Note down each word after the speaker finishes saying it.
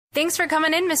Thanks for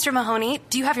coming in, Mr. Mahoney.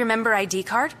 Do you have your member ID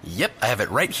card? Yep, I have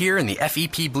it right here in the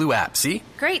FEP Blue app, see?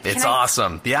 Great. It's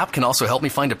awesome. The app can also help me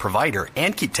find a provider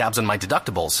and keep tabs on my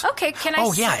deductibles. Okay, can I...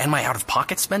 Oh, yeah, and my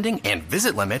out-of-pocket spending and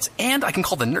visit limits, and I can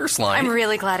call the nurse line. I'm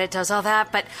really glad it does all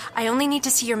that, but I only need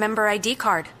to see your member ID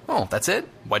card. Oh, that's it?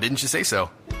 Why didn't you say so?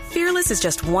 Fearless is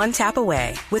just one tap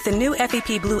away. With the new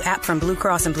FEP Blue app from Blue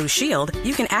Cross and Blue Shield,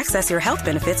 you can access your health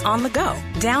benefits on the go.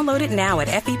 Download it now at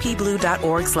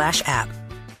fepblue.org/app.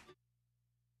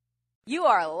 You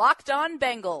are Locked On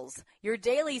Bengals, your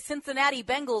daily Cincinnati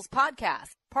Bengals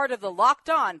podcast, part of the Locked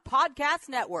On Podcast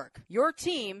Network, your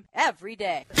team every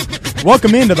day.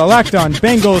 Welcome into the Locked On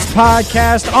Bengals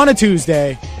podcast on a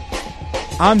Tuesday.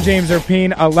 I'm James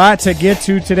Erpine. A lot to get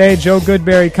to today. Joe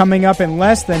Goodberry coming up in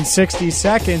less than 60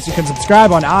 seconds. You can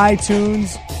subscribe on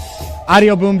iTunes,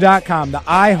 audioboom.com, the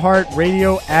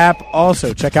iHeartRadio app.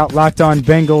 Also, check out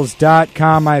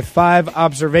LockedOnBengals.com. I have 5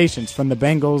 observations from the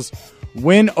Bengals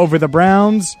win over the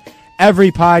Browns.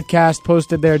 Every podcast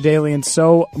posted there daily and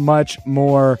so much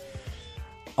more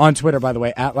on Twitter, by the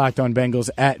way, at Locked On Bengals,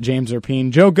 at James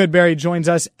Erpine. Joe Goodberry joins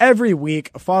us every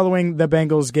week following the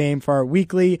Bengals game for our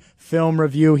weekly film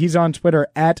review. He's on Twitter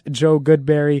at Joe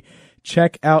Goodberry.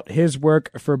 Check out his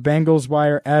work for Bengals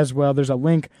Wire as well. There's a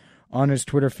link on his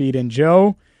Twitter feed. And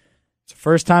Joe, it's the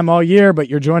first time all year, but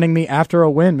you're joining me after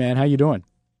a win, man. How you doing?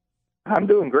 I'm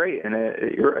doing great, and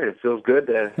you're right. It feels good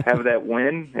to have that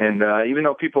win. And even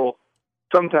though people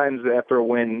sometimes after a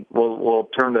win will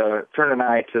turn an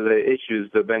eye to the issues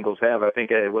the Bengals have, I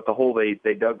think with the hole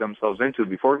they dug themselves into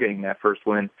before getting that first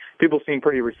win, people seem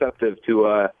pretty receptive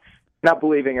to not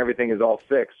believing everything is all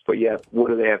fixed, but yet what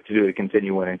do they have to do to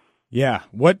continue winning? Yeah,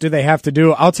 what do they have to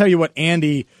do? I'll tell you what,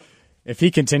 Andy, if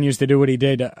he continues to do what he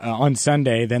did on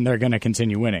Sunday, then they're going to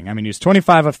continue winning. I mean, he was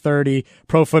 25 of 30,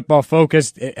 Pro Football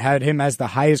Focus. It had him as the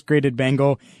highest graded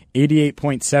Bengal,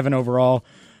 88.7 overall.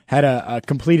 Had a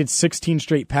completed 16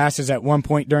 straight passes at one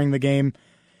point during the game.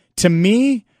 To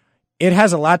me, it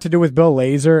has a lot to do with Bill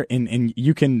Lazor, and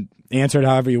you can answer it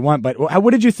however you want. But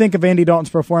what did you think of Andy Dalton's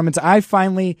performance? I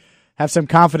finally have some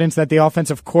confidence that the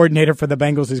offensive coordinator for the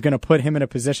Bengals is going to put him in a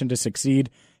position to succeed.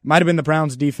 It might have been the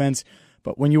Browns' defense.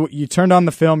 But when you turned on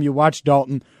the film, you watched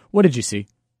Dalton, what did you see?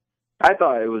 I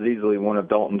thought it was easily one of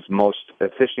Dalton's most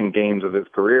efficient games of his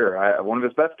career. One of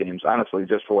his best games, honestly,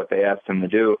 just for what they asked him to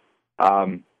do.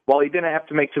 While he didn't have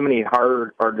to make too many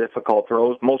hard or difficult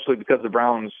throws, mostly because the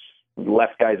Browns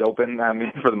left guys open,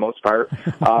 for the most part,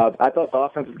 I thought the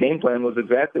offensive game plan was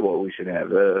exactly what we should have,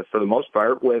 for the most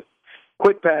part, with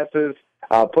quick passes,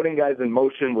 putting guys in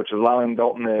motion, which is allowing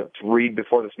Dalton to read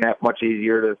before the snap much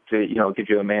easier to give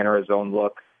you a man or a zone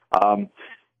look.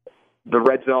 The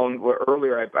red zone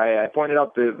earlier, I pointed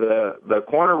out the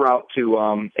corner route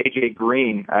to AJ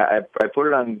Green. I put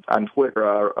it on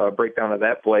Twitter, a breakdown of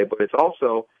that play. But it's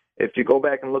also, if you go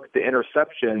back and look at the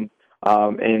interception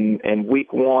in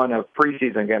week 1 of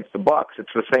preseason against the Bucs, it's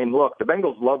the same look. The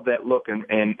Bengals love that look in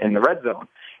the red zone.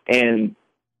 And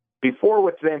before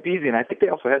with Zampese, and I think they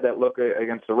also had that look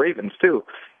against the Ravens too.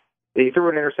 He threw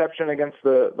an interception against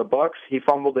the Bucs. He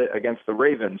fumbled it against the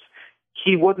Ravens.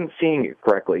 He wasn't seeing it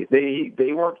correctly.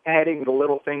 They weren't adding the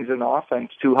little things in the offense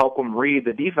to help him read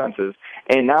the defenses.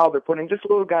 And now they're putting just a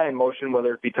little guy in motion,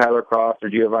 whether it be Tyler Croft or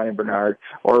Giovanni Bernard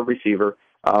or a receiver.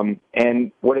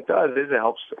 And what it does is it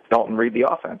helps Dalton read the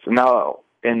offense. And now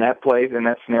in that play, in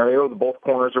that scenario, both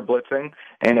corners are blitzing,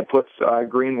 and it puts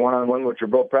Green one-on-one with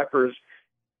Jabril Peppers.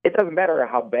 It doesn't matter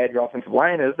how bad your offensive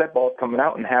line is, that ball's coming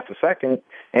out in half a second,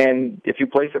 and if you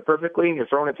place it perfectly and you're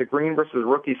throwing it to Green versus a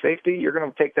rookie safety, you're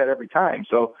going to take that every time.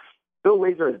 So Bill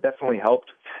Lazor has definitely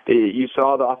helped. You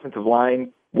saw the offensive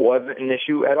line wasn't an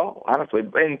issue at all, honestly,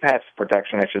 in pass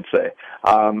protection, I should say.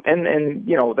 And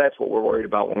that's what we're worried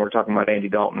about when we're talking about Andy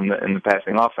Dalton in the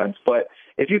passing offense. But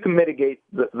if you can mitigate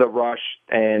the rush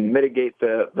and mitigate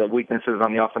the weaknesses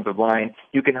on the offensive line,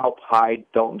 you can help hide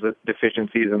Dalton's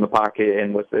deficiencies in the pocket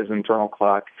and with his internal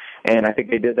clock. And I think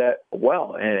they did that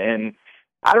well. And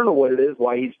I don't know what it is,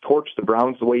 why he's torched the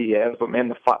Browns the way he has, but, man,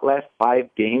 the last 5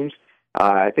 games,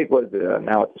 I think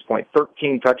now at this point,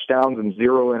 13 touchdowns and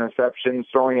 0 interceptions,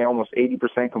 throwing at almost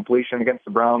 80% completion against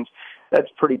the Browns. That's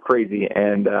pretty crazy.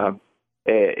 And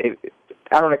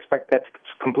I don't expect that to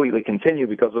completely continue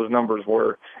because those numbers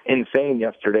were insane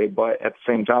yesterday. But at the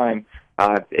same time,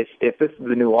 if this is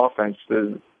the new offense,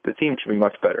 the team should be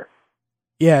much better.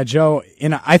 Yeah, Joe,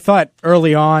 and I thought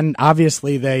early on,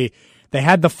 obviously they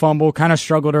had the fumble, kind of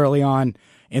struggled early on,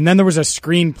 and then there was a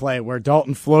screen play where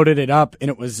Dalton floated it up, and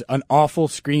it was an awful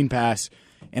screen pass.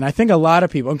 And I think a lot of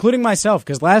people, including myself,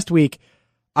 because last week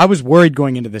I was worried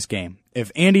going into this game. If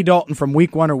Andy Dalton from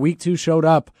week 1 or week 2 showed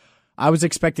up, I was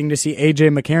expecting to see A.J.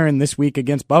 McCarron this week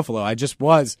against Buffalo. I just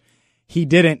was. He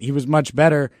didn't. He was much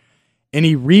better, and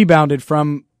he rebounded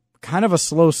from kind of a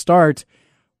slow start.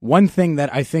 One thing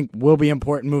that I think will be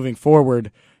important moving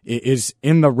forward is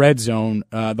in the red zone.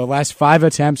 The last 5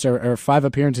 attempts or 5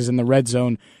 appearances in the red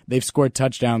zone, they've scored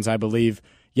touchdowns, I believe.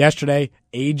 Yesterday,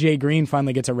 A.J. Green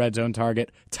finally gets a red zone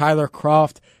target. Tyler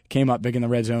Kroft came up big in the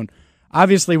red zone.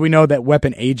 Obviously, we know that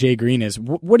weapon A.J. Green is.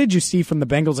 What did you see from the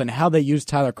Bengals and how they used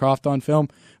Tyler Kroft on film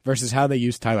versus how they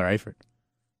used Tyler Eifert?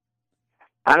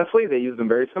 Honestly, they used him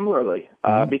very similarly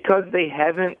because they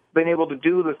haven't been able to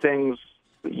do the things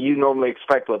you normally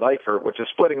expect with Eifert, which is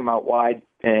splitting him out wide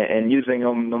and using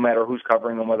him no matter who's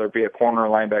covering him, whether it be a corner,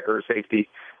 linebacker, or safety.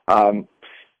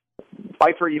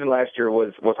 Eifert even last year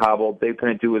was hobbled. They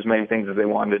couldn't do as many things as they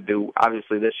wanted to do.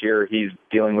 Obviously, this year he's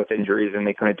dealing with injuries, and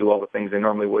they couldn't do all the things they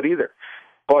normally would either.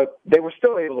 But they were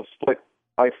still able to split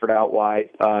Eifert out wide,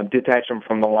 detach him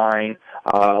from the line,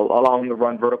 allow him to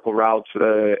run vertical routes,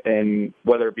 and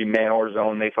whether it be man or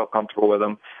zone, they felt comfortable with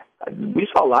him. We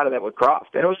saw a lot of that with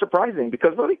Kroft, and it was surprising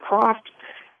because really Kroft,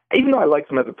 even though I liked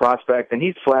him as a prospect, and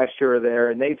he's flashed here or there,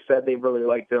 and they've said they really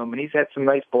liked him, and he's had some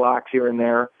nice blocks here and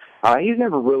there, he's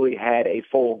never really had a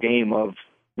full game of,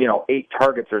 8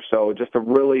 targets or so just to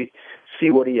really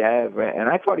see what he has. And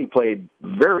I thought he played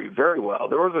very, very well.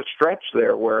 There was a stretch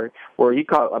there where he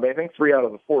caught, I think 3 out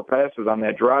of the 4 passes on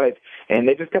that drive, and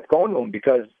they just kept going to him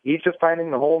because he's just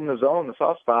finding the hole in the zone, the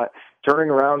soft spot,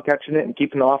 turning around, catching it, and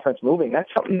keeping the offense moving.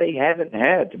 That's something they haven't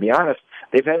had, to be honest.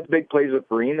 They've had big plays with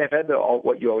Green. They've had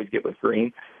what you always get with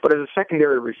Green. But as a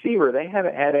secondary receiver, they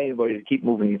haven't had anybody to keep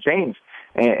moving the chains.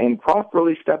 And Kroft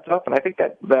really stepped up, and I think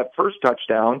that first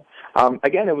touchdown,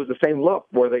 again, it was the same look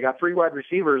where they got 3 wide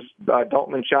receivers,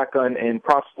 Dalton and shotgun, and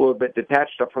Kroft a little bit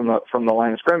detached up from the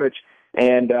line of scrimmage.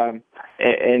 And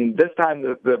this time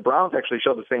the Browns actually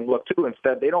showed the same look too.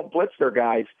 Instead, they don't blitz their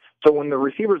guys. So when the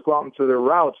receivers go out into their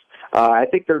routes, I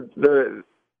think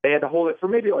they had to hold it for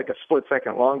maybe like a split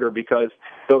second longer because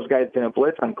those guys didn't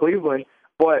blitz on Cleveland.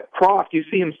 But Kroft, you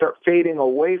see him start fading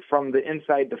away from the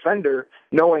inside defender,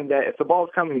 knowing that if the ball is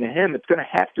coming to him, it's going to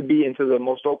have to be into the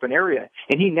most open area.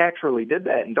 And he naturally did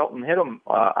that, and Dalton hit him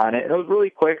on it. And it was really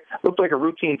quick. Looked like a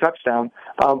routine touchdown.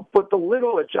 But the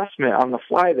little adjustment on the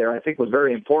fly there, I think, was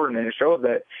very important, and it showed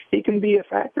that he can be a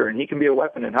factor and he can be a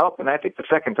weapon and help. And I think the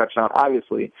second touchdown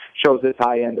obviously shows his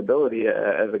high-end ability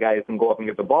as a guy who can go up and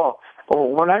get the ball. Well,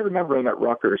 when I remember him at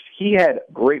Rutgers, he had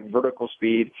great vertical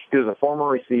speed. He was a former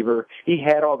receiver. He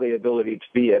had all the ability to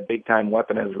be a big-time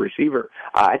weapon as a receiver.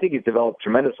 I think he's developed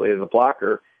tremendously as a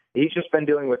blocker. He's just been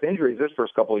dealing with injuries this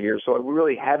first couple of years, so we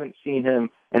really haven't seen him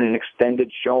in an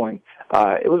extended showing.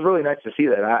 It was really nice to see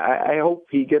that. I hope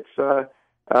he gets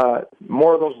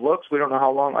more of those looks. We don't know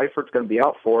how long Eifert's going to be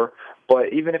out for,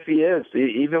 but even if he is,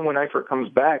 even when Eifert comes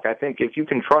back, I think if you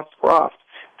can trust Kroft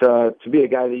to be a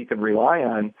guy that you can rely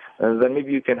on, then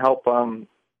maybe you can help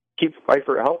keep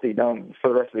Eifert healthy down for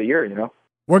the rest of the year,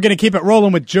 We're going to keep it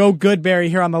rolling with Joe Goodberry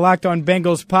here on the Locked On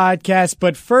Bengals podcast.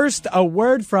 But first, a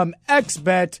word from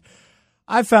XBet.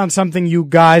 I found something you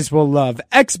guys will love.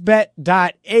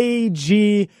 XBet.ag.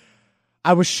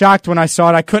 I was shocked when I saw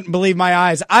it. I couldn't believe my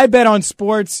eyes. I bet on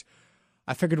sports.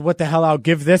 I figured, what the hell, I'll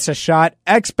give this a shot.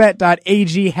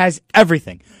 XBet.ag has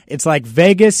everything. It's like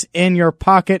Vegas in your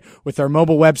pocket with their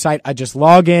mobile website. I just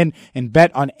log in and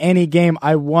bet on any game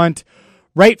I want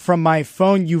right from my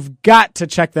phone. You've got to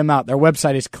check them out. Their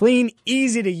website is clean,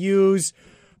 easy to use,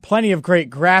 plenty of great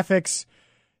graphics.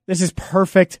 This is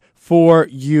perfect for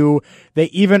you. They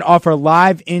even offer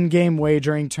live in-game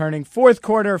wagering, turning fourth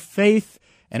quarter faith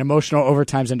and emotional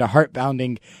overtimes into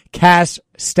heart-pounding cash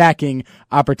stacking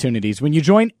opportunities. When you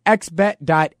join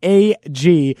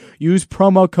xbet.ag, use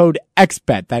promo code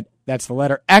XBET. That's the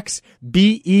letter X,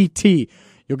 B-E-T.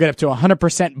 You'll get up to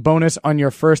 100% bonus on your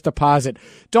first deposit.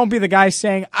 Don't be the guy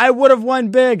saying, I would have won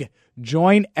big.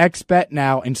 Join XBet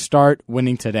now and start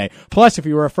winning today. Plus, if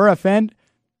you refer a friend,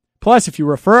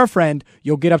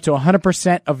 you'll get up to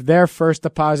 100% of their first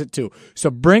deposit too. So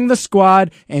bring the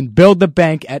squad and build the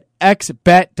bank at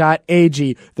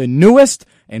xbet.ag, the newest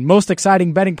and most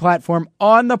exciting betting platform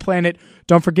on the planet.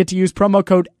 Don't forget to use promo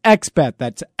code XBET,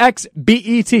 that's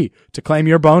XBET, to claim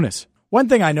your bonus. One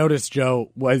thing I noticed,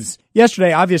 Joe, was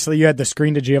yesterday, obviously you had the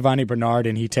screen to Giovanni Bernard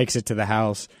and he takes it to the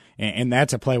house, and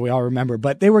that's a play we all remember.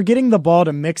 But they were getting the ball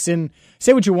to mix in.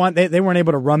 Say what you want, they weren't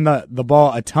able to run the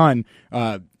ball a ton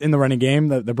in the running game.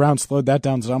 The Browns slowed that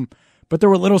down some. But there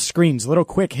were little screens, little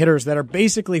quick hitters that are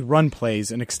basically run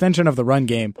plays, an extension of the run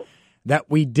game that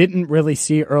we didn't really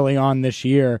see early on this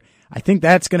year. I think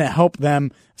that's going to help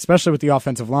them, especially with the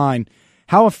offensive line.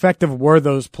 How effective were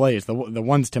those plays, the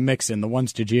ones to Mixon, the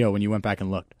ones to Gio, when you went back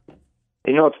and looked?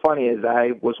 You know what's funny is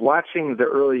I was watching the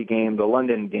early game, the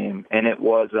London game, and it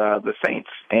was the Saints,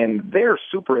 and they're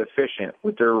super efficient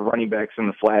with their running backs in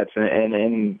the flats and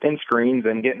in screens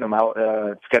and getting them out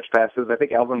sketch passes. I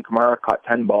think Alvin Kamara caught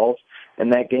 10 balls in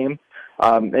that game,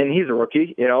 and he's a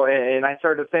rookie, and I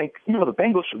started to think, the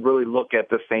Bengals should really look at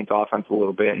the Saints offense a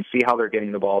little bit and see how they're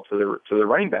getting the ball to their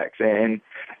running backs, and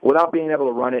without being able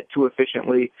to run it too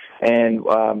efficiently, and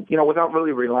without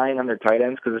really relying on their tight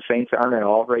ends, because the Saints aren't at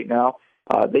all right now.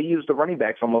 They use the running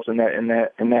backs almost in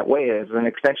that way as an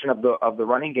extension of the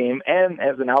running game and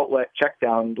as an outlet check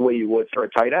down the way you would for a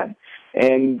tight end.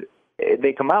 And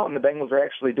they come out and the Bengals are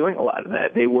actually doing a lot of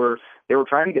that. They were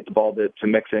trying to get the ball to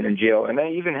Mixon and Gio, and then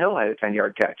even Hill had a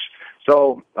 10-yard catch.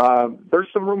 So there's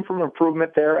some room for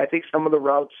improvement there. I think some of the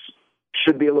routes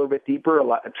should be a little bit deeper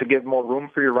to give more room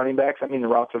for your running backs. I mean, the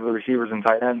routes of the receivers and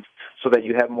tight ends so that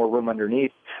you have more room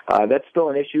underneath. That's still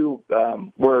an issue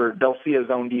where they'll see a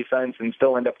zone defense and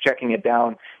still end up checking it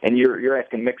down, and you're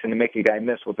asking Mixon to make a guy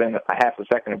miss within a half a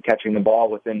second of catching the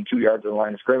ball within 2 yards of the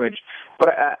line of scrimmage. But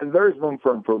there is room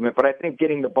for improvement. But I think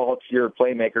getting the ball to your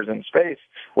playmakers in space,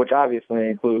 which obviously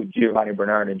include Giovanni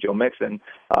Bernard and Joe Mixon,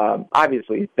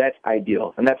 obviously that's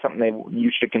ideal, and that's something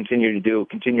you should continue to do,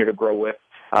 continue to grow with.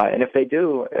 And if they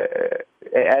do, it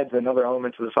adds another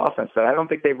element to this offense that I don't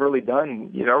think they've really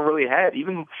done, really had.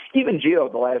 Even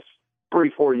Gio the last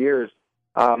 3-4 years,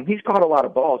 he's caught a lot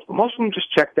of balls, but most of them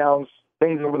just check downs,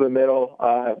 things over the middle,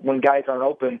 when guys aren't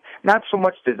open. Not so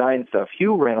much design stuff.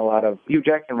 Hugh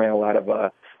Jackson ran a lot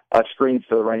of screens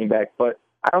to the running back, but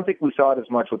I don't think we saw it as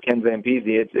much with Ken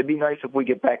Zampese. It'd be nice if we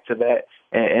get back to that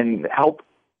and help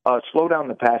slow down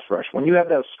the pass rush. When you have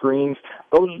those screens,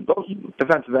 those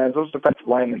defensive ends, those defensive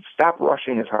linemen stop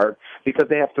rushing as hard because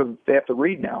they have to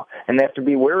read now, and they have to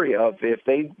be wary of if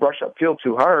they rush upfield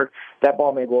too hard, that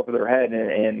ball may go over their head.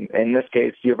 And in this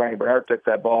case, Giovanni Bernard took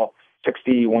that ball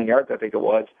 61 yards, I think it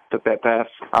was, took that pass.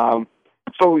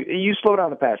 So you slow down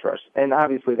the pass rush, and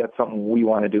obviously that's something we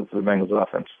want to do for the Bengals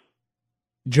offense.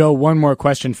 Joe, one more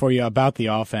question for you about the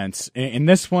offense, and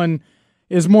this one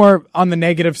is more on the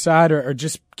negative side or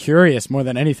just curious more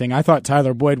than anything. I thought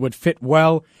Tyler Boyd would fit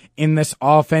well in this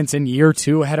offense in year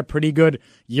two, had a pretty good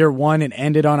year one and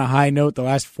ended on a high note the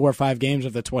last 4 or 5 games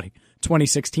of the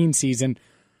 2016 season.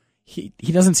 He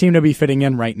doesn't seem to be fitting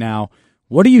in right now.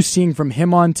 What are you seeing from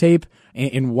him on tape,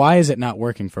 and why is it not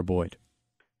working for Boyd?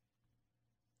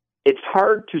 It's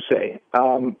hard to say.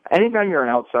 Anytime you're an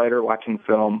outsider watching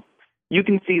film, you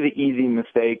can see the easy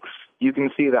mistakes. You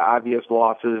can see the obvious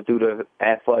losses due to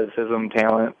athleticism,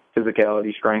 talent,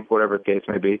 physicality, strength, whatever the case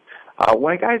may be.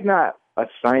 When a guy's not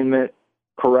assignment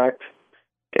correct,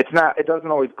 it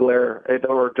doesn't always glare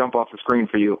or jump off the screen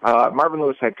for you. Marvin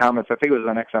Lewis had comments, I think it was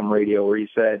on XM Radio, where he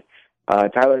said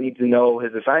Tyler needs to know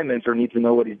his assignments or needs to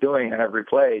know what he's doing on every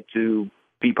play to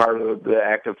be part of the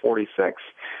active 46.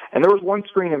 And there was one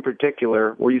screen in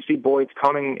particular where you see Boyd's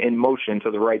coming in motion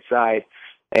to the right side,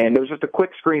 and there was just a quick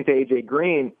screen to A.J.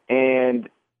 Green, and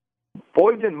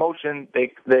Boyd's in motion.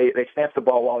 They snap the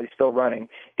ball while he's still running.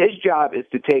 His job is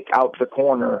to take out the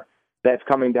corner that's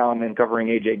coming down and covering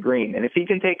A.J. Green. And if he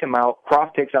can take him out,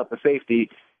 Croft takes out the safety,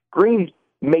 Green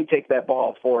may take that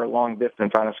ball for a long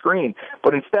distance on a screen.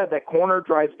 But instead, that corner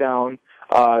drives down.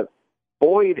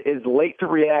 Boyd is late to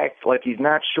react, like he's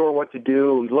not sure what to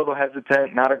do. He's a little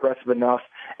hesitant, not aggressive enough.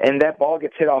 And that ball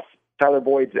gets hit off Tyler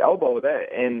Boyd's elbow,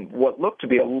 and what looked to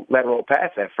be a lateral pass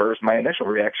at first. My initial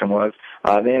reaction was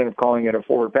they ended up calling it a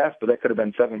forward pass, but that could have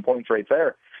been 7 points right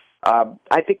there.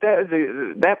 I think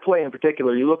that play in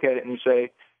particular, you look at it and you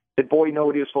say, did Boyd know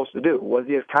what he was supposed to do? Was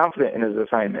he as confident in his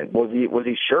assignment? Was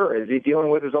he sure? Is he dealing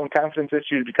with his own confidence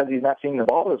issues because he's not seeing the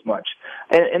ball as much?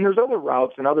 And there's other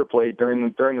routes and other plays during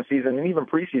the season and even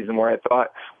preseason where I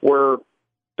thought where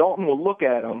Dalton will look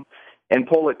at him and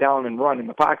pull it down and run in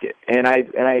the pocket. And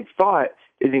I thought,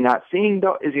 is he not seeing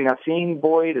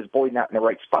Boyd? Is Boyd not in the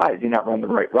right spot? Is he not running the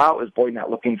right route? Is Boyd not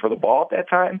looking for the ball at that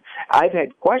time? I've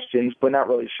had questions, but not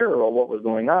really sure what was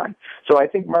going on. So I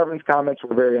think Marvin's comments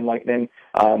were very enlightening.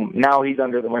 Now he's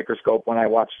under the microscope when I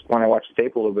watch the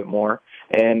tape a little bit more.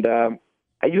 And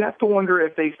you have to wonder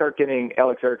if they start getting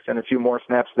Alex Erickson a few more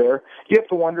snaps there. You have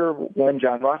to wonder when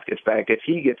John Ross gets back, if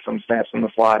he gets some snaps in the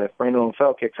slot, if Brandon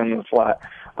LaFell kicks in the slot.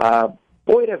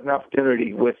 Boyd has an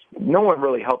opportunity with no one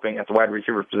really helping at the wide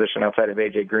receiver position outside of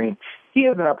A.J. Green. He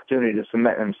has an opportunity to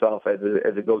cement himself as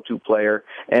a go-to player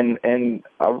and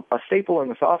a staple in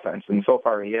this offense, and so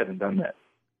far he hasn't done that.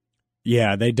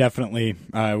 Yeah, they definitely,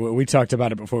 we talked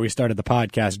about it before we started the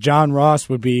podcast. John Ross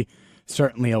would be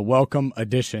certainly a welcome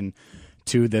addition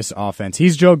to this offense.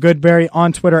 He's Joe Goodberry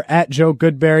on Twitter, @Joe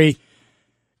Goodberry.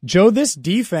 Joe, this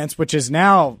defense, which is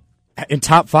now in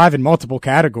top 5 in multiple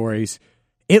categories.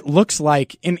 It looks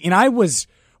like, and I was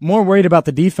more worried about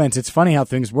the defense. It's funny how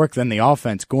things work than the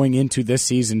offense going into this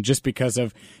season, just because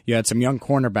of you had some young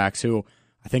cornerbacks who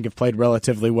I think have played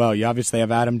relatively well. You obviously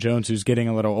have Adam Jones, who's getting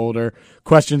a little older.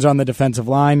 Questions on the defensive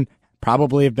line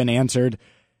probably have been answered.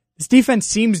 This defense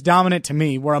seems dominant to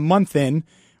me. We're a month in.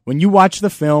 When you watch the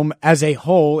film as a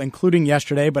whole, including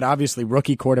yesterday, but obviously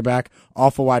rookie quarterback,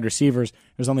 awful wide receivers,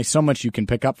 there's only so much you can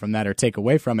pick up from that or take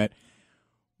away from it.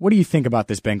 What do you think about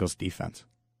this Bengals defense?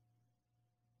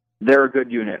 They're a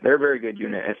good unit. They're a very good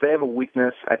unit. If they have a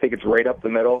weakness, I think it's right up the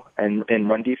middle and in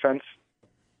run defense.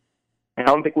 And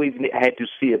I don't think we've had to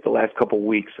see it the last couple of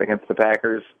weeks against the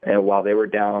Packers while they were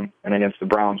down and against the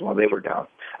Browns while they were down.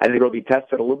 I think it'll be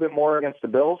tested a little bit more against the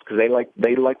Bills because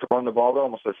they like to run the ball. They're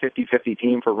almost a 50-50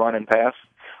 team for run and pass.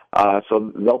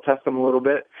 So they'll test them a little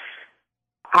bit.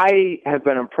 I have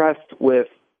been impressed with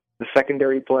the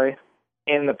secondary play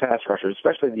and the pass rushers,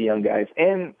 especially the young guys.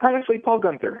 And honestly, Paul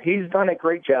Guenther, he's done a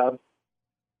great job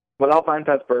without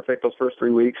Vontaze Burfict those first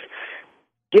 3 weeks,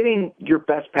 getting your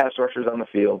best pass rushers on the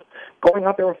field, going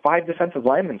out there with 5 defensive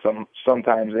linemen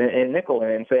sometimes in nickel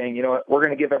and saying, you know what, we're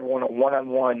going to give everyone a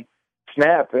one-on-one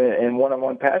snap and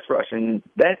one-on-one pass rush, and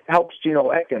that helps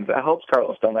Geno Atkins, that helps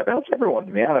Carlos Dunlap, that helps everyone,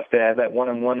 to be honest, to have that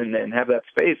one-on-one and have that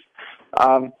space.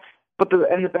 But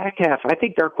in the back half, I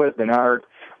think Darqueze Dennard,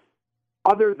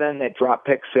 other than that drop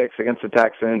pick 6 against the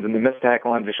Texans and the missed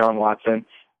tackle on Deshaun Watson,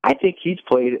 I think he's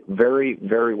played very,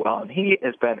 very well. And he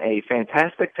has been a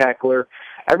fantastic tackler.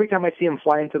 Every time I see him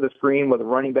fly into the screen with a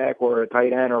running back or a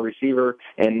tight end or a receiver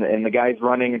and the guy's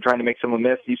running and trying to make someone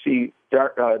miss, you see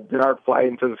Dennard fly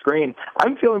into the screen.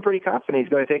 I'm feeling pretty confident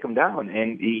he's going to take him down.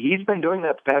 And he's been doing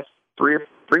that the past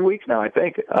three weeks now, I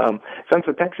think, since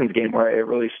the Texans game where it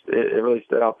really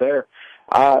stood out there.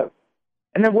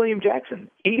 And then William Jackson,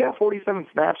 he got 47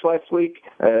 snaps last week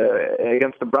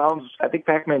against the Browns. I think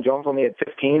Pac-Man Jones only had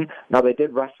 15. Now, they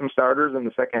did rest some starters in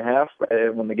the second half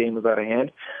when the game was out of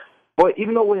hand. But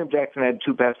even though William Jackson had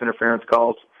 2 pass interference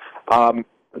calls,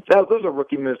 those are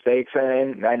rookie mistakes.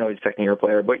 And I know he's a second-year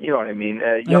player, but you know what I mean.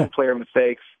 Young player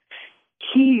mistakes.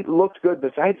 He looked good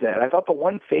besides that. I thought the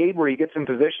one fade where he gets in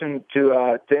position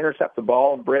to intercept the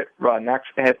ball and Britt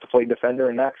has to play defender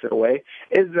and knocks it away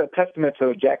is a testament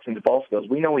to Jackson's ball skills.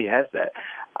 We know he has that.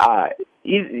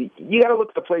 You got to look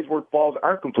at the plays where balls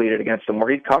aren't completed against him,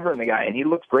 where he's covering the guy, and he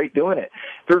looks great doing it.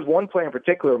 There's one play in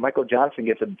particular, Michael Johnson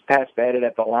gets a pass batted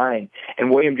at the line,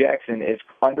 and William Jackson is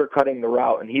undercutting the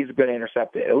route, and he's going to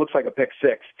intercept it. It looks like a pick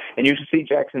 6, and you should see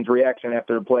Jackson's reaction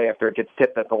after the play, after it gets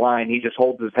tipped at the line. He just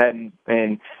holds his head,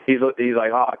 and he's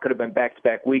like, oh, it could have been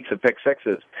back-to-back weeks of pick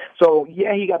 6s. So,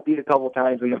 yeah, he got beat a couple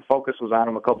times, and the focus was on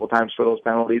him a couple times for those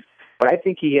penalties, but I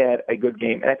think he had a good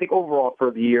game. And I think overall for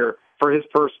the year, for his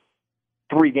first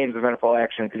 3 games of NFL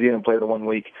action, because he didn't play the 1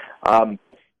 week,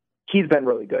 he's been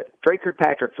really good. Drake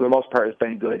Kirkpatrick, for the most part, has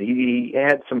been good. He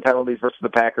had some penalties versus the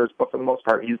Packers, but for the most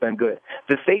part, he's been good.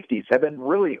 The safeties have been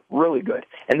really, really good.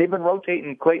 And they've been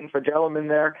rotating Clayton Fragellum in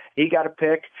there. He got a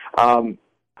pick.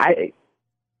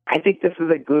 I think this is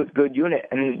a good unit.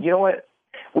 And you know what?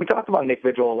 We talked about Nick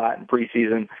Vigil a lot in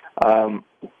preseason.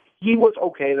 He was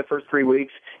okay the first 3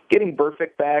 weeks. Getting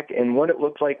Burfict back and what it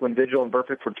looked like when Vigil and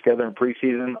Burfict were together in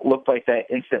preseason looked like that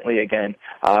instantly again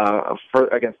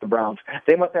against the Browns.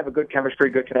 They must have a good chemistry,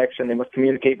 good connection. They must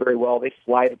communicate very well. They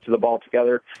slide to the ball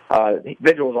together.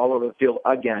 Vigil was all over the field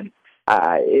again.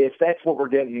 If that's what we're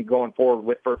getting going forward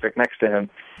with Burfict next to him,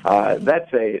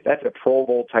 that's a Pro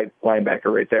Bowl type linebacker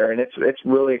right there, and it's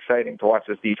really exciting to watch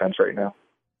this defense right now.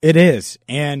 It is.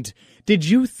 And did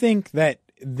you think that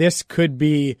this could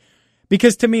be,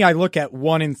 because to me, I look at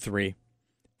 1 and 3,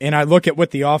 and I look at what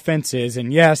the offense is,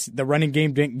 and yes, the running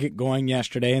game didn't get going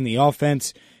yesterday, and the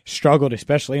offense struggled,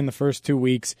 especially in the first 2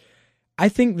 weeks. I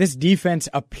think this defense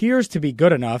appears to be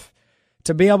good enough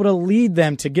to be able to lead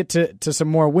them to get to some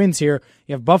more wins here.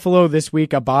 You have Buffalo this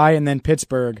week, a bye, and then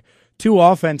Pittsburgh. 2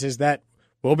 offenses that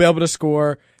will be able to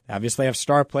score. They obviously have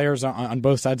star players on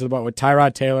both sides of the ball with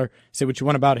Tyrod Taylor. Say what you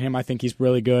want about him. I think he's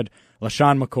really good.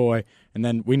 LaShawn McCoy. And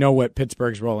then we know what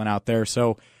Pittsburgh's rolling out there.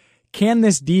 So can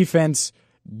this defense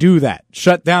do that?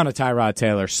 Shut down a Tyrod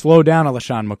Taylor, slow down a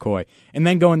LaShawn McCoy, and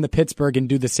then go into Pittsburgh and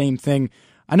do the same thing.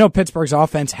 I know Pittsburgh's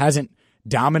offense hasn't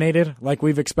dominated like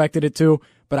we've expected it to,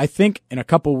 but I think in a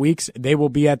couple weeks they will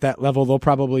be at that level. They'll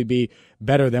probably be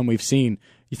better than we've seen.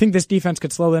 You think this defense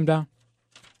could slow them down?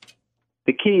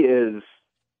 The key is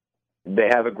they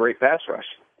have a great pass rush,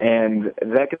 and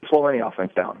that can slow any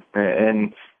offense down.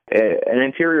 And an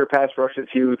interior pass rush is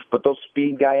huge, but those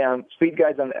speed guys on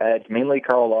the edge, mainly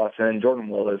Carl Lawson, Jordan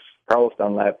Willis, Carlos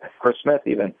Dunlap, Chris Smith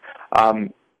even,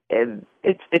 and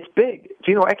it's big.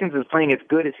 Geno Atkins is playing as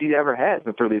good as he ever has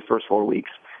through these first 4 weeks.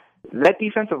 That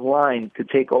defensive line could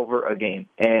take over a game,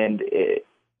 and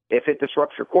if it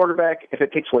disrupts your quarterback, if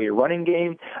it takes away your running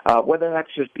game, whether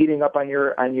that's just beating up on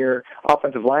your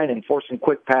offensive line and forcing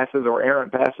quick passes or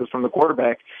errant passes from the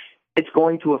quarterback, it's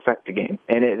going to affect the game,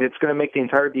 and it's going to make the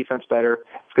entire defense better.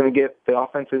 It's going to get the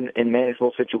offense in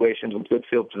manageable situations with good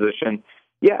field position.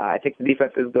 Yeah, I think the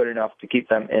defense is good enough to keep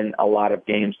them in a lot of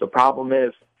games. The problem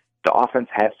is the offense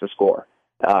has to score.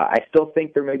 I still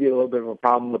think there may be a little bit of a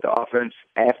problem with the offense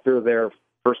after their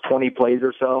first 20 plays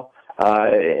or so,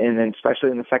 and then especially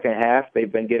in the second half,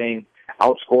 they've been getting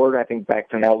outscored. I think back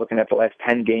to now looking at the last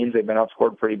 10 games, they've been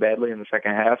outscored pretty badly in the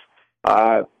second half.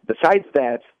 Besides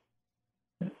that,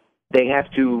 they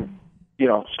have to,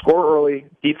 score early,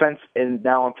 defense is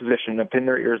now in position to pin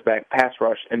their ears back, pass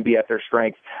rush, and be at their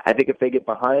strength. I think if they get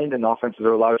behind and the offenses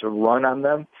are allowed to run on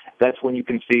them, that's when you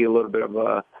can see a little bit of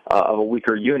a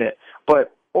weaker unit.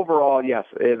 But overall, yes,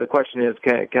 the question is,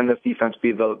 can this defense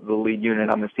be the lead unit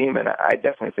on this team? And I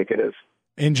definitely think it is.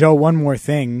 And, Joe, one more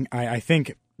thing. I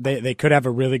think they could have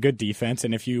a really good defense,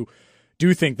 and if you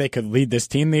do think they could lead this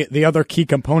team, the other key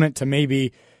component to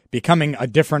maybe becoming a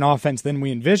different offense than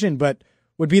we envisioned, but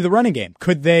would be the running game.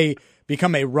 Could they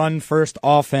become a run-first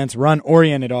offense,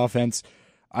 run-oriented offense?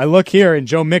 I look here, and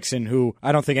Joe Mixon, who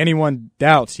I don't think anyone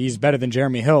doubts he's better than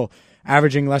Jeremy Hill,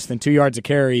 averaging less than 2 yards a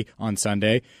carry on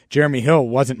Sunday. Jeremy Hill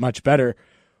wasn't much better.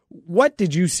 What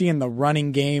did you see in the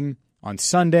running game on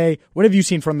Sunday? What have you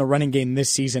seen from the running game this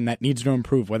season that needs to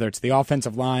improve, whether it's the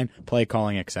offensive line, play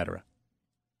calling, etc.?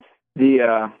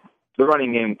 The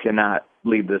running game cannot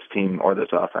lead this team or this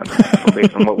offense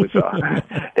based on what we saw.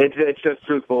 It's just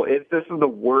truthful. This is the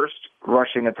worst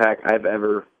rushing attack I've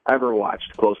ever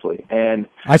watched closely. And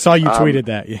I saw you tweeted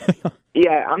that.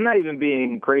 Yeah, I'm not even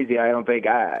being crazy. I don't think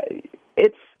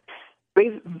it's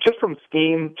just from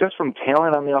scheme, just from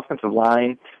talent on the offensive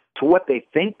line to what they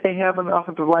think they have on the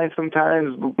offensive line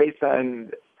sometimes based on,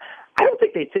 I don't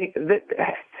think they think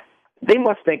that. They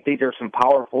must think these are some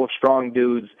powerful, strong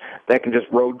dudes that can just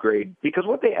road grade. Because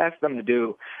what they ask them to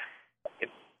do,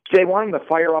 they want them to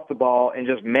fire off the ball and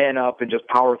just man up and just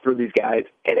power through these guys,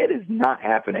 and it is not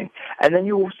happening. And then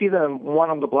you will see them want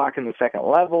them to block in the second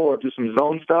level or do some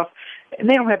zone stuff, and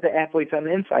they don't have the athletes on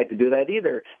the inside to do that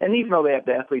either. And even though they have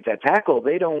the athletes at tackle,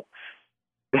 they don't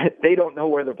know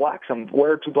where to block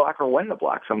or when to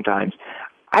block sometimes.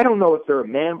 I don't know if they're a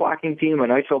man-blocking team, an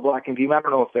ISO blocking team. I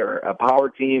don't know if they're a power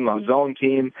team, a zone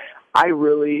team. I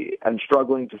really am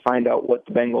struggling to find out what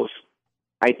the Bengals'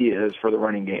 idea is for the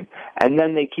running game. And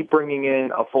then they keep bringing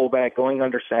in a fullback going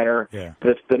under center. Yeah.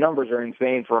 The numbers are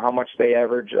insane for how much they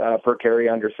average per carry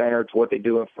under center to what they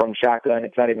do from shotgun.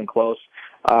 It's not even close.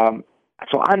 So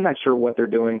I'm not sure what they're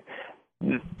doing.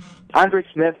 Andre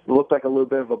Smith looked like a little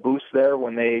bit of a boost there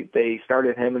when they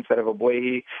started him instead of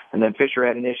Abuehi, and then Fisher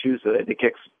had an issue, so they had to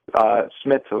kick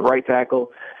Smith to the right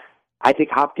tackle. I think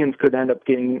Hopkins could end up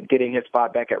getting his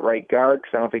spot back at right guard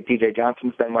because I don't think T.J.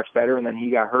 Johnson's done much better, and then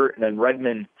he got hurt, and then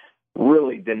Redmond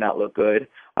really did not look good.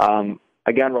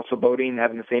 Again, Russell Bodine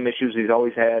having the same issues he's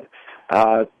always had.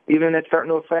 Even it's starting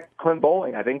to affect Clint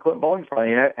Bowling. I think Clint Bowling's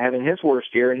probably having his worst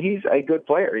year, and he's a good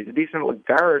player. He's a decent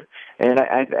guard, and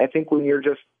I think when you're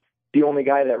just the only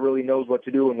guy that really knows what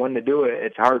to do and when to do it,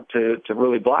 it's hard to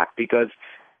really block because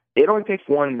it only takes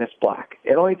one missed block.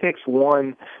 It only takes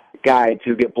one guy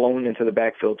to get blown into the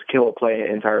backfield to kill a play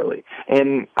entirely.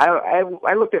 And I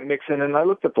looked at Mixon, and I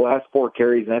looked at the last 4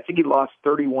 carries, and I think he lost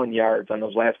 31 yards on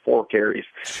those last 4 carries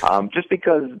just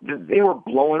because they were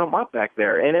blowing him up back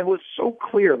there. And it was so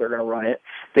clear they're going to run it.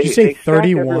 Did you say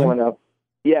 31?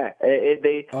 Yeah,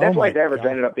 that's why his average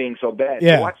ended up being so bad.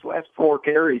 Yeah. Watch the last 4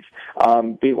 carries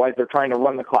why they're trying to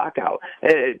run the clock out.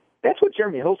 That's what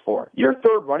Jeremy Hill's for. Your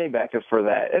third running back is for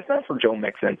that. It's not for Joe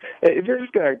Mixon. If you're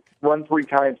just going to run 3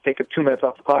 times, take 2 minutes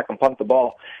off the clock, and punt the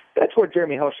ball, that's what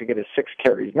Jeremy Hill should get his 6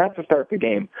 carries, not to start the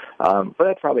game. But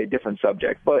that's probably a different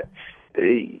subject. But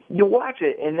you watch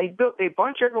it, and they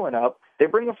bunch everyone up. They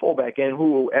bring a fullback in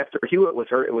who, after Hewitt was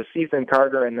hurt, it was Cethan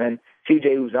Carter and then C.J.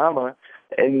 Uzomah.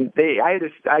 And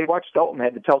I watched Dalton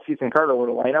had to tell Cethan Carter where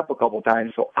to line up a couple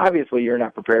times. So obviously you're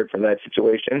not prepared for that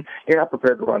situation. You're not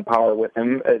prepared to run power with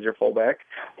him as your fullback.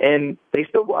 And they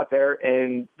still go out there,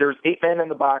 and there's 8 men in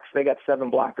the box. They got 7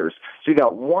 blockers. So you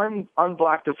got 1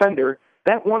 unblocked defender.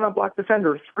 That 1 unblocked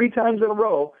defender 3 times in a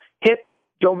row hit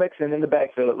Joe Mixon in the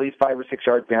backfield at least 5 or 6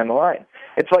 yards behind the line.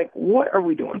 It's like, what are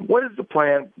we doing? What is the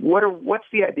plan? What's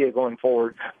the idea going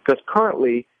forward? Because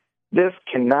currently this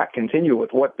cannot continue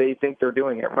with what they think they're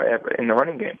doing in the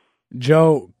running game.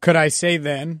 Joe, could I say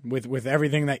then, with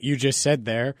everything that you just said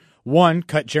there, 1,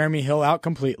 cut Jeremy Hill out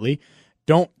completely.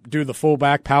 don't do the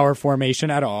fullback power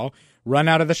formation at all, run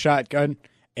out of the shotgun,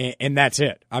 and that's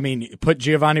it. I mean, put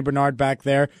Giovanni Bernard back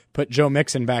there, put Joe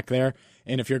Mixon back there,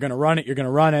 and if you're going to run it, you're going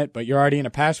to run it, but you're already in a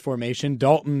pass formation.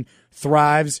 Dalton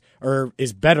thrives or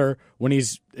is better when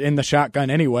he's in the shotgun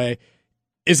anyway.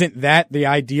 Isn't that the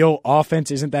ideal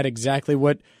offense? Isn't that exactly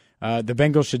what the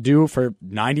Bengals should do for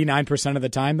 99% of the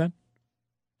time then?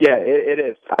 Yeah, it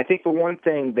is. I think the one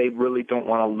thing they really don't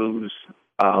want to lose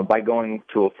by going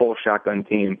to a full shotgun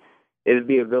team is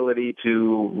the ability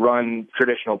to run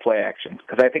traditional play action.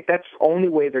 Because I think that's the only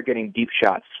way they're getting deep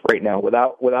shots right now.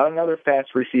 Without another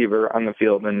fast receiver on the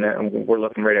field, and we're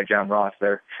looking right at John Ross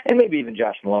there, and maybe even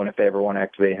Josh Malone if they ever want to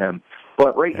activate him.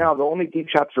 But right now, the only deep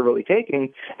shots they're really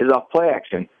taking is off play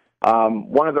action.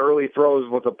 One of the early throws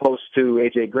was a post to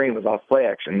A.J. Green was off play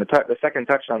action. The second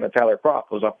touchdown to Tyler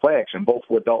Kroft was off play action, both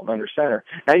with Dalton under center.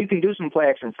 Now, you can do some play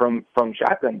action from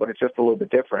shotgun, but it's just a little bit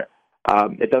different.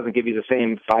 It doesn't give you the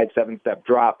same 5-7 step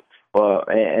drop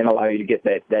and allow you to get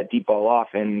that deep ball off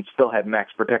and still have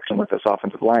max protection with this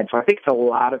offensive line. So I think it's a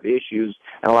lot of issues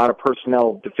and a lot of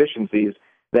personnel deficiencies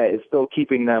that is still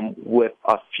keeping them with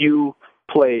a few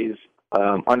plays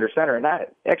under center. And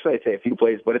I'd say a few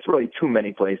plays, but it's really too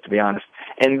many plays, to be honest.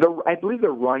 And I believe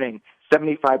they're running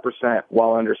 75%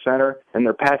 while under center, and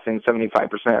they're passing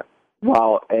 75%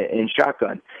 while in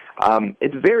shotgun.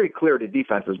 It's very clear to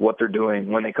defenses what they're doing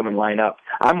when they come and line up.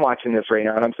 I'm watching this right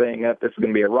now, and I'm saying that this is going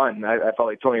to be a run. I felt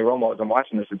like Tony Romo as I'm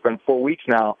watching this. It's been 4 weeks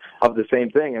now of the same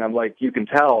thing, and I'm like, you can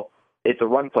tell it's a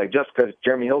run play just because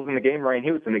Jeremy Hill's in the game, Ryan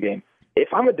Hewitt's in the game.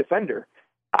 If I'm a defender,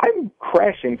 I'm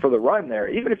crashing for the run there,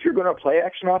 even if you're going to play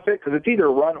action off it, because it's either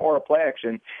a run or a play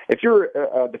action. If you're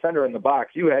a defender in the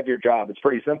box, you have your job. It's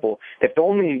pretty simple. If the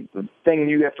only thing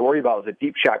you have to worry about is a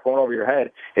deep shot going over your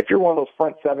head, if you're one of those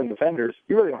front seven defenders,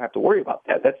 you really don't have to worry about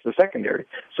that. That's the secondary.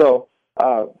 So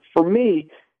for me,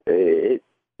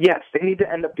 yes, they need to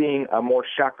end up being a more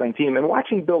shotgun team. And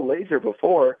watching Bill Lazor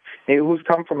before, who's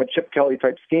come from a Chip Kelly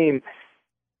type scheme,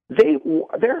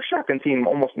 they're a shotgun team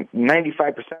almost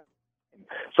 95%.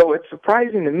 So it's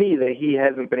surprising to me that he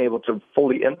hasn't been able to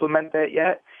fully implement that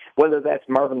yet, whether that's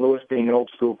Marvin Lewis being an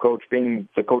old-school coach, being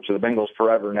the coach of the Bengals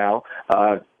forever now,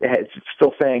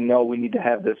 still saying, no, we need to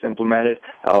have this implemented,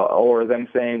 or them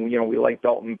saying, we like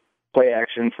Dalton play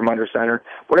action from under center.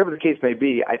 Whatever the case may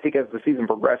be, I think as the season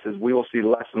progresses, we will see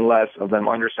less and less of them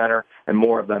under center and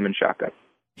more of them in shotgun.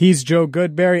 He's Joe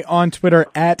Goodberry on Twitter,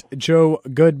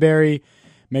 @JoeGoodberry.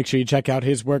 Make sure you check out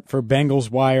his work for Bengals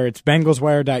Wire. It's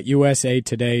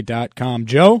bengalswire.usatoday.com.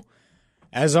 Joe,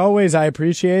 as always, I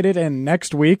appreciate it. And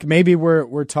next week, maybe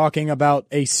we're talking about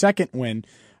a second win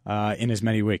in as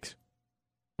many weeks.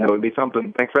 That would be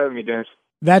something. Thanks for having me, James.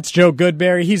 That's Joe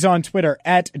Goodberry. He's on Twitter,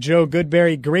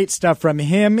 @JoeGoodberry. Great stuff from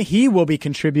him. He will be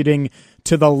contributing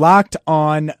to the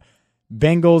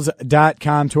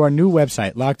LockedOnBengals.com, to our new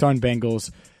website,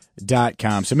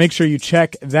 LockedOnBengals.com. So make sure you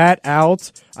check that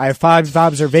out. I have 5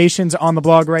 observations on the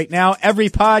blog right now. Every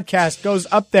podcast goes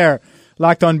up there,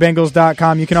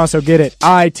 LockedOnBengals.com. You can also get it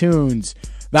iTunes,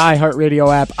 the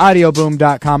iHeartRadio app,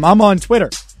 audioboom.com. I'm on Twitter,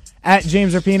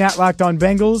 @JamesRapine,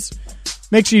 @LockedOnBengals.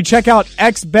 Make sure you check out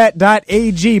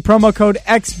xbet.ag, promo code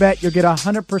XBET. You'll get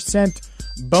 100%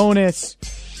 bonus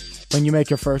when you make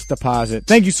your first deposit.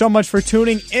 Thank you so much for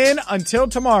tuning in. Until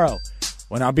tomorrow,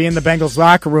 when I'll be in the Bengals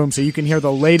locker room so you can hear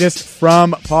the latest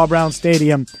from Paul Brown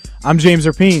Stadium. I'm James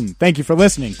Rapine. Thank you for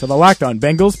listening to the Locked On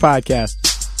Bengals podcast.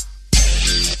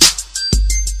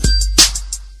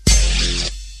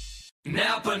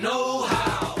 Napa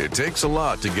know-how. It takes a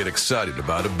lot to get excited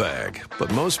about a bag,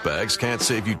 but most bags can't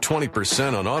save you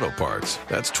 20% on auto parts.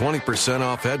 That's 20%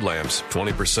 off headlamps,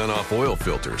 20% off oil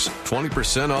filters,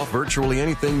 20% off virtually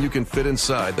anything you can fit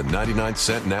inside the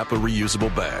 99-cent Napa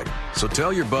reusable bag. So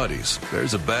tell your buddies,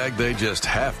 there's a bag they just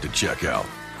have to check out.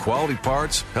 Quality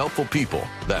parts, helpful people.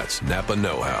 That's Napa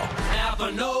know-how.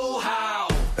 Napa know-how.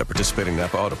 At participating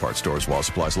Napa Auto Parts stores while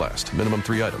supplies last. Minimum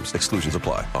 3 items. Exclusions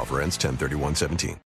apply. Offer ends 10/31/17.